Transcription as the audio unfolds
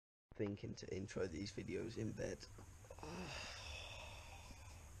thinking to intro these videos in bed.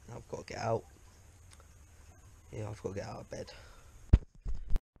 I've got to get out. Yeah, I've got to get out of bed.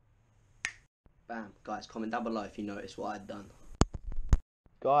 Bam. Guys, comment down below if you noticed what I'd done.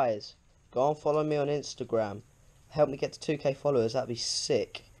 Guys, go and follow me on Instagram. Help me get to 2k followers, that'd be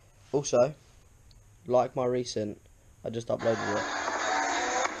sick. Also, like my recent, I just uploaded it.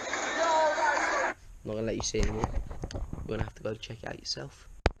 I'm not going to let you see anymore. You're going to have to go check it out yourself.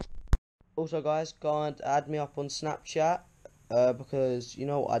 Also guys, go and add me up on Snapchat. Because you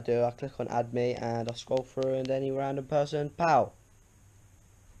know what I do, I click on add me and I scroll through and any random person, pow.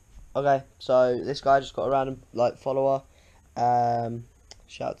 Okay, so this guy just got a random follower.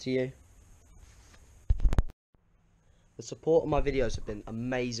 Shout out to you. The support of my videos have been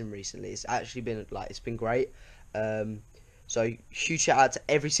amazing recently. It's actually been it's been great. So huge shout out to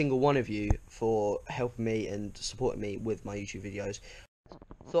every single one of you for helping me and supporting me with my YouTube videos.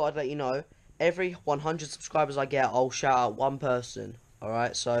 Thought I'd let you know, every 100 subscribers I get, I'll shout out one person.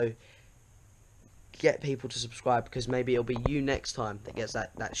 Alright, so get people to subscribe, because maybe it'll be you next time that gets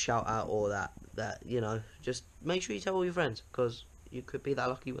that shout out, or that you know, just make sure you tell all your friends, because you could be that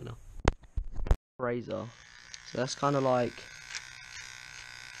lucky winner. Razor. So that's kind of like...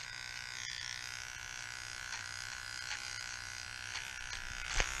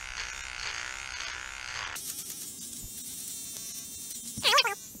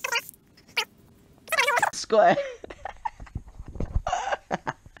 Got it.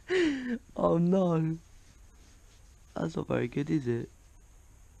 Oh no, that's not very good, is it?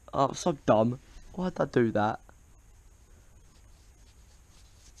 Oh, so dumb. Why'd I do that?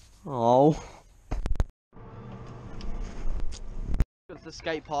 Oh. Go to the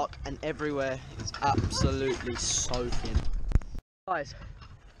skate park and everywhere is absolutely soaking. Guys,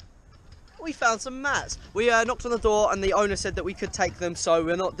 we found some mats. We knocked on the door and the owner said that we could take them, so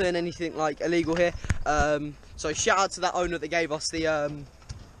we're not doing anything illegal here. So shout out to that owner that gave us the I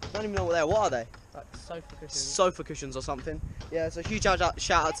don't even know what they are. What are they? Like sofa cushions. Sofa cushions or something. Yeah, so huge shout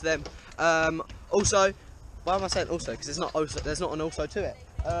out to them. Also, why am I saying also? Because there's not an also to it.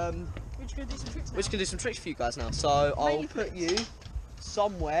 We're just gonna do some tricks now. We're just gonna do some tricks for you guys now. So I'll put you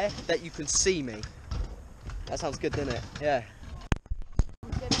somewhere that you can see me. That sounds good, doesn't it? Yeah.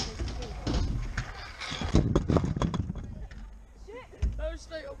 Go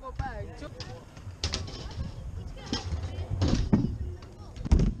straight up my bag.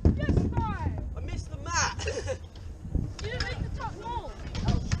 Yes, guy! I missed the mat! You didn't make the top roll!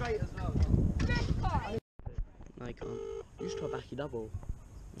 That was straight as well. Yes, guy! No, you can't. You just try backy double.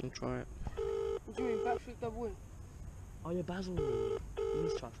 I'll try it. What do you mean, backflip double in? Oh, yeah, Basil. You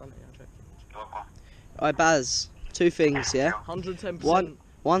need to try front here, I reckon. Alright, Baz. Two things, yeah? 110%.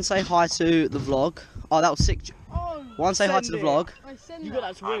 One, say hi to the vlog. Oh, that was sick. Oh, one, say hi to the vlog. You got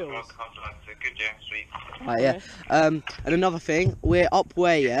that to reels. Right, yeah. And another thing, we're up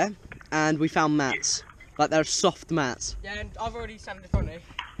where, yeah? And we found mats. They're soft mats. Yeah, and I've already sent it on it.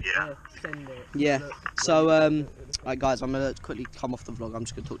 Yeah. Send it. Yeah. So, right, guys, I'm gonna quickly come off the vlog. I'm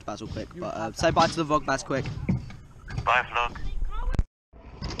just gonna talk to Basil quick. But say bye to the vlog, Baz, quick. Bye, vlog.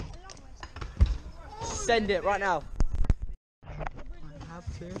 Send it right now.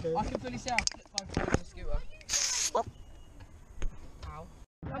 I can fully see I flipped my phone on the scooter. Ow.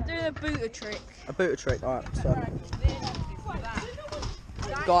 I'm doing a booter trick. A booter trick, alright. So,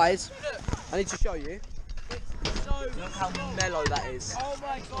 guys, I need to show you. Look how mellow that is. Oh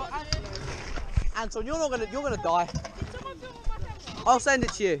my god, Anton, you're gonna die. I'll send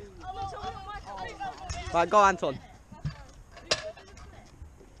it to you. Right, go, Anton.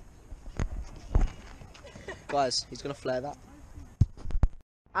 Guys, he's gonna flare that.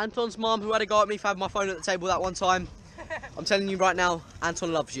 Anton's mum, who had a go at me for having my phone at the table that one time. I'm telling you right now,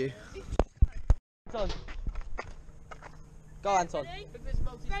 Anton loves you. Anton. Go, Anton.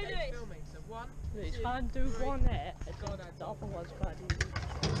 You can't do one there, the other one's quite easy.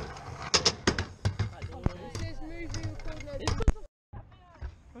 It's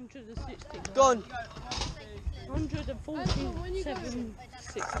 160. Go on. 147,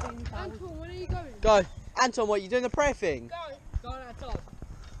 16,000. Anton, when are you going? Go. Anton, what, you doing the prayer thing? Go on, Anton.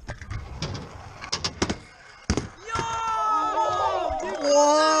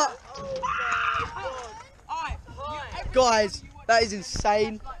 What? Guys, that is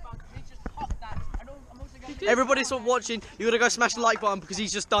insane. Everybody stop watching. You gotta go smash the like button because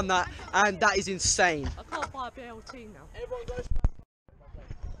he's just done that, and that is insane. I can't buy a BLT now. Everyone goes.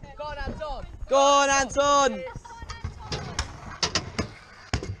 Go on, Anton. Go on, Anton.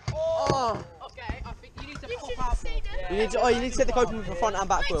 Oh. Okay, I think you need to pop out. You need to. Oh, you need to set the code from the front and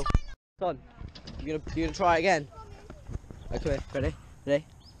back wheel. Come on. You gonna try it again? Okay, ready? Ready?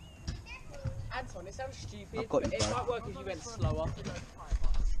 It sounds stupid, I've got you, but it bro. might work if you went slower.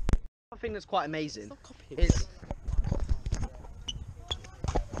 One thing that's quite amazing is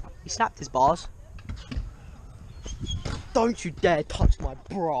he snapped his bars. Don't you dare touch my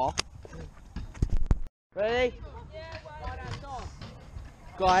bra. Ready?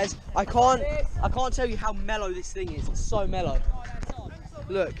 Guys, I can't tell you how mellow this thing is. It's so mellow.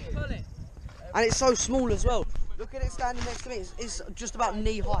 Look. And it's so small as well. Look at it standing next to me. It's just about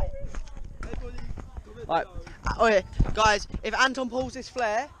knee height. Right. Oh yeah, guys, if Anton pulls this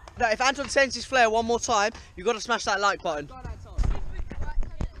flare, no, if Anton sends his flare one more time, you've got to smash that like button.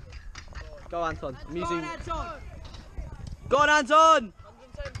 Go Anton. I'm using... Go on Anton!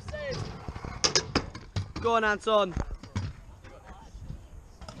 110%. Go on Anton.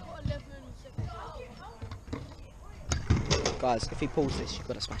 Guys, if he pulls this, you've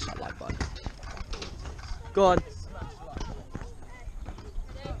got to smash that like button. Go on.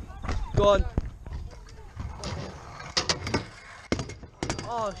 Go on.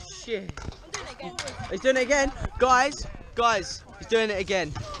 Oh shit. I'm doing it again. He's doing it again. Guys, he's doing it again.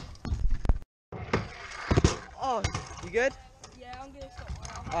 Oh, you good? Yeah, I'm gonna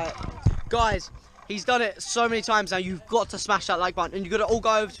stop. Alright. Guys, he's done it so many times now. You've got to smash that like button. And you've got to all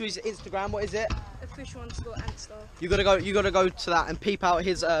go over to his Instagram. What is it? Official_Antstar. You gotta go to that and peep out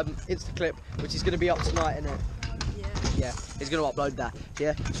his Insta clip, which is gonna be up tonight, isn't it? Yeah. Yeah, he's gonna upload that.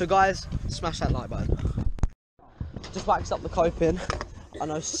 Yeah. So guys, smash that like button. Just waxed up the coping. I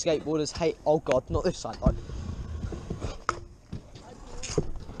know skateboarders hate. Oh god, not this side though.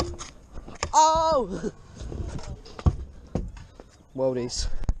 Oh! Worldies.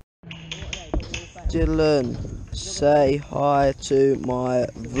 Dylan, say hi to my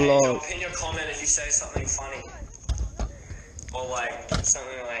vlog. Pin your comment if you say something funny. Or like,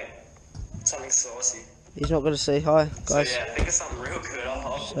 something saucy. He's not gonna say hi, guys. So yeah, think of something real good.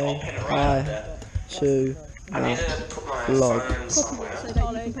 I'll Say pin it right hi up there. to I my need to put my vlog. phone somewhere. So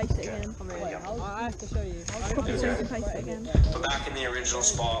that you can paste it again. I have to show you. Copy so you can paste it again. Put back in the original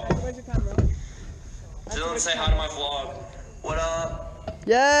spot. Where's your camera? Dylan, say hi to my vlog. What up?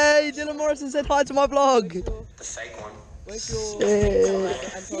 Yay! Dylan Morrison said hi to my vlog. The fake one. Where's your...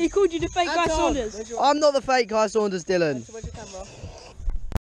 Sick. He called you the fake Guy Anton, Saunders. where's your... I'm not the fake Guy Saunders, Dylan. Where's your camera?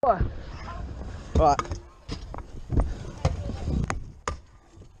 Right.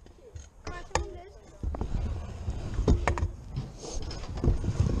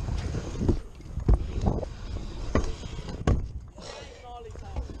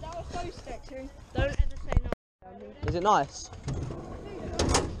 That was so sexy. Don't ever say no. Is it nice?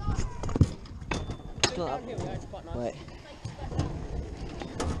 It's not. Wait.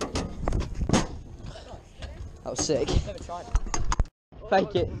 That was sick. Never tried.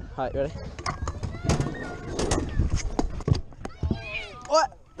 Fake it. Right, ready?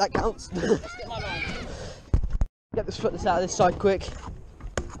 What? That counts. Get this foot out of this side quick.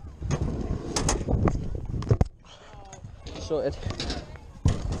 Sorted.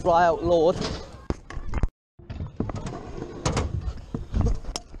 Fly out, Lord.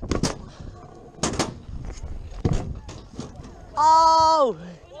 Oh!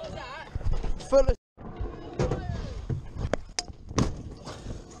 Foot.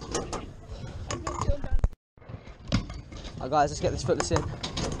 Alright guys, let's get this footless in.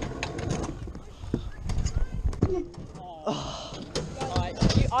 Alright,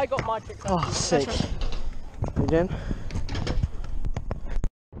 I got my trick. Oh, sick. Again.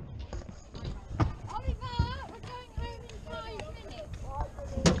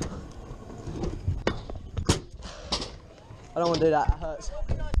 I don't want to do that, it hurts.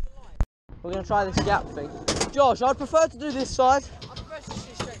 We're going to try this gap thing. Josh, I'd prefer to do this side. I'm supposed to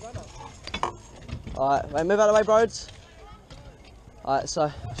see straight run off. Alright, wait, move out of the way, broads. Alright,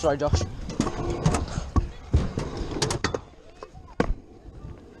 so, sorry Josh.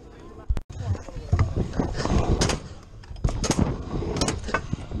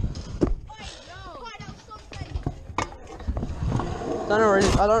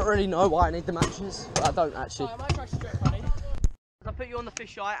 I don't really know why I need the matches. I don't actually. I might try straight running. I put you on the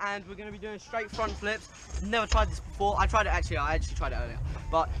fisheye and we're going to be doing straight front flips. Never tried this before. I tried it actually. I actually tried it earlier.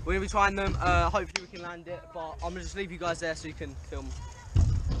 But we're going to be trying them. Hopefully we can land it. But I'm going to just leave you guys there so you can film.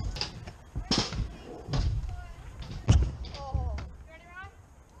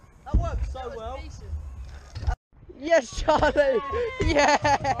 That worked so well. Yes, Charlie. Yes.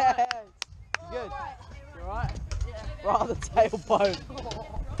 Good. You alright? Yeah. Right on the tailbone.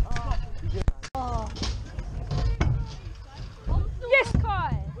 Yes,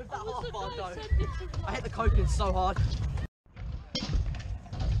 Kai. With that half bar though, I hit the coping so hard.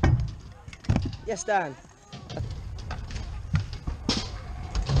 Yes, Dan.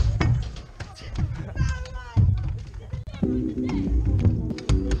 I've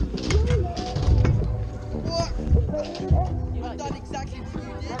done exactly what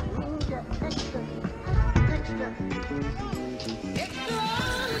you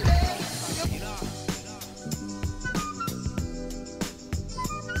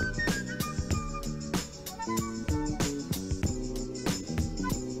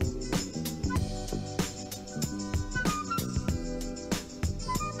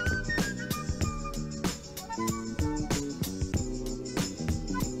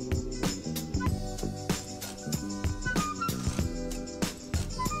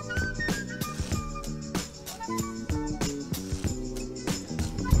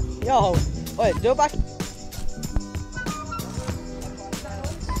Yo, wait, do it back.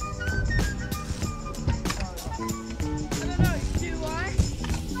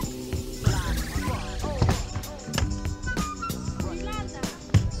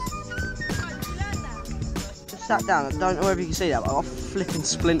 Just sat down. I don't know if you can see that, but I got a flipping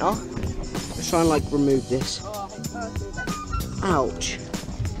splinter. Let's try and like remove this. Ouch.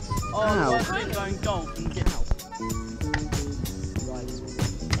 Oh, ow. I'm going golf and get out.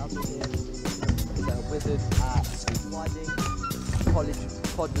 Wizard at riding,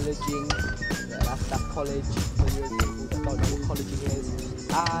 colleging, yeah, that's college for you people that don't know what colleging is,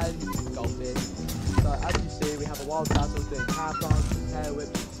 and golfing. So as you see, we have a wild Basil doing calf dance, hair whip,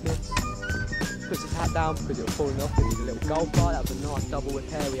 Smith puts his hat down because it was falling off, and he's a little golfer. That was a nice double whip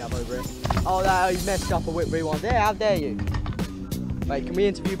hair we have over it. Oh, that he messed up a whip rewind there, how dare you? Wait, can we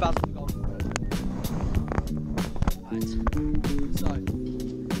interview Basil the golfer? Right.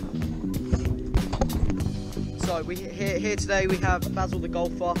 So we here today we have Basil the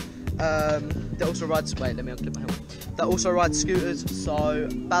golfer that also rides. Wait, let me unclip my helmet. That also rides scooters. So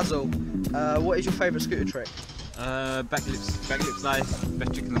Basil, what is your favourite scooter trick? Backlips life,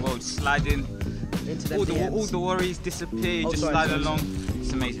 best trick in the world. Sliding, Into them all the worries disappear. Oh, Just sorry, slide sorry, along.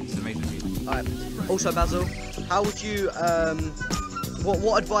 It's amazing. It's amazing. Alright. Also Basil, how would you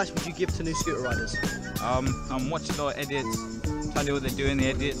what advice would you give to new scooter riders? I'm watching a lot of edits. Try to do what they're doing. The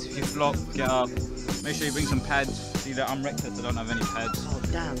edits. If you flop, get up. Make sure you bring some pads. See that I'm reckless, I don't have any pads. Oh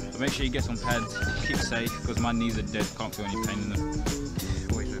damn. So make sure you get some pads. Keep safe because my knees are dead. Can't feel any pain in them.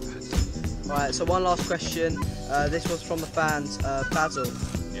 Always wear pads. Alright, so one last question. This was from the fans. Basil,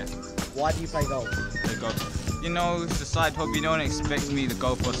 Yeah. why do you play golf? Play golf. You know, it's a side hobby. No one expects me to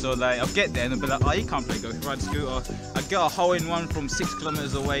go for. So like, I'll get there and they'll be like, oh, you can't play golf. You ride a scooter. I get a hole in one from 6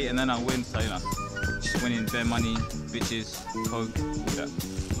 kilometers away and then I win. So you know, just winning bare money, bitches, coke, all that.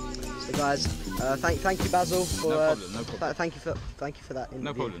 So guys, thank you Basil for No problem, no problem. thank you for that interview.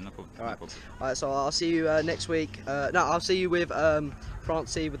 No problem, no problem. All right. No problem. All right, so I'll see you next week. No, I'll see you with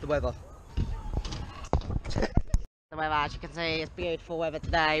Francie with the weather. The weather, as you can see, it's beautiful weather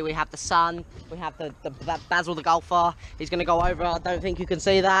today. We have the sun. We have the Basil the golfer. He's going to go over. I don't think you can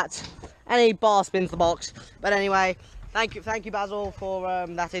see that. And he bar spins the box. But anyway, thank you Basil for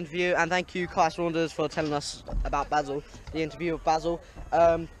that interview, and thank you Kai Saunders for telling us about Basil, the interview of Basil.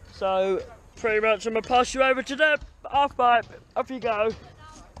 So pretty much I'm gonna pass you over to the half pipe. Off you go.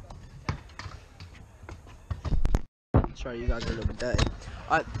 Sorry, you guys are a little bit dirty.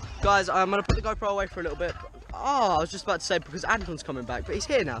 Alright, guys, I'm gonna put the GoPro away for a little bit. Oh, I was just about to say because Anton's coming back, but he's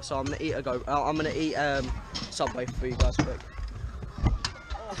here now, so I'm gonna eat Subway for you guys quick.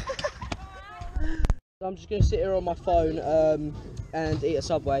 So I'm just gonna sit here on my phone and eat a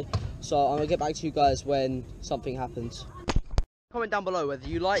Subway. So I'm gonna get back to you guys when something happens. Comment down below whether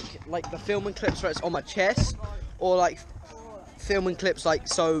you like the filming clips where it's on my chest, or like filming clips like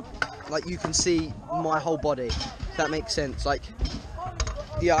you can see my whole body. If that makes sense. Like,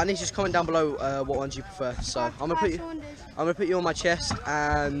 yeah, I need you to just comment down below what ones you prefer. So I'm gonna put you on my chest,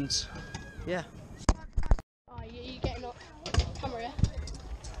 and yeah. Oh, you getting up camera?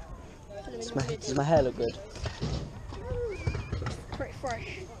 Does my hair look good? Pretty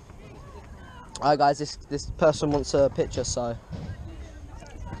fresh. Alright guys, this person wants a picture, so.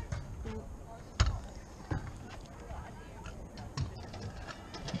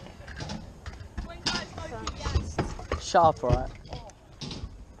 Shut up, alright?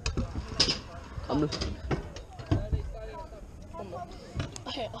 On the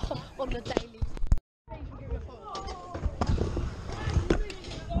daily.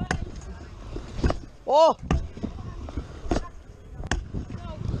 Oh!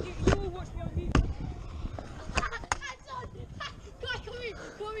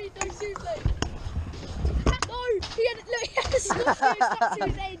 Don't shoot me. No, he had a stuck to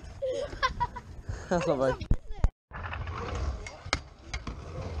his head. That's not very.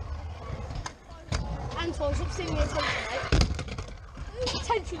 Anton, stop seeing the attention, mate.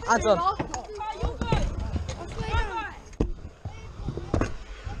 Attention, Anton. you're good. I swear.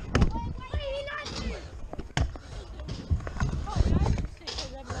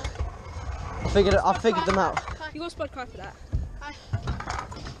 I figured them out. You got to spot cry for that.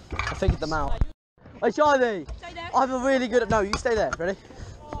 I figured them out. Hey Charlie! Stay there. I'm a really good at. No, you stay there. Ready?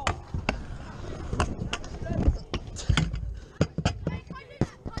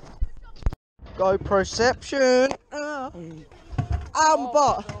 Go perception. Ow, my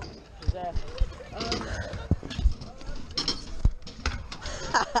butt.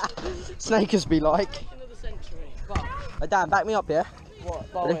 Snakers be like. Another century. Hey Dan, back me up here. What?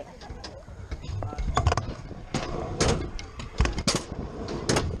 Ready?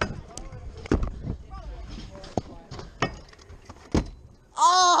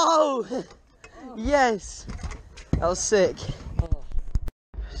 Oh! Yes! That was sick.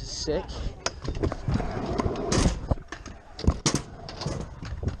 This is sick.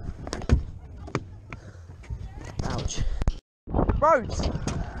 Ouch. Roads!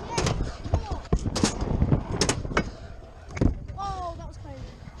 Oh, that was crazy.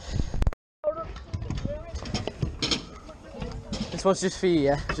 This one's just for you,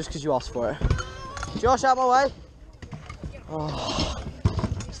 yeah? Just because you asked for it. Josh, out my way! Oh,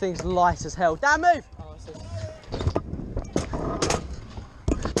 this thing's light as hell. Dan, move!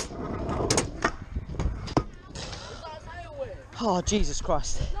 Oh, Jesus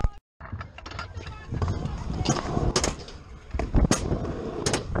Christ.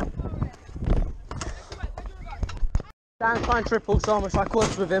 Dan trying triple, so I'm going to try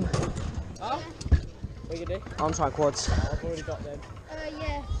quads with him. Huh? What are you going to do? I'm trying quads. I've already got them.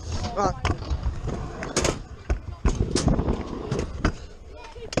 Yeah. Right.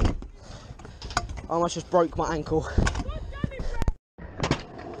 I almost just broke my ankle.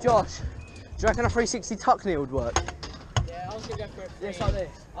 Josh, do you reckon a 360 tuck knee would work? Yeah, I was going to go for a free. Just like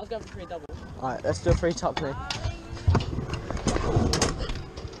this. I was going for a double. Alright, let's do a free tuck knee.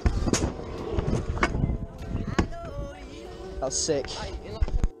 That was sick.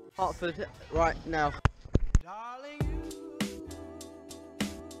 Hartford, right now.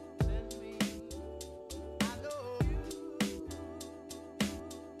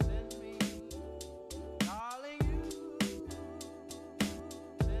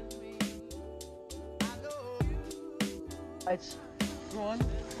 Go on.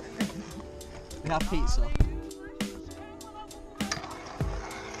 We have pizza.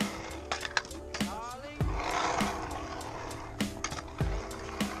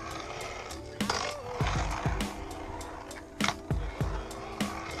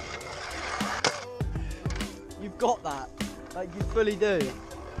 You've got that. Like, you fully do.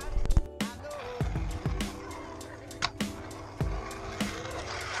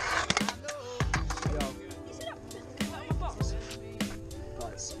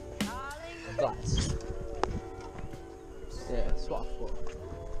 Guys. Yeah, that's what I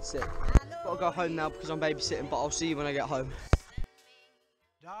thought. Sick. Gotta go home now because I'm babysitting, but I'll see you when I get home.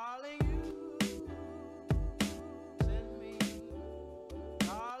 Darling.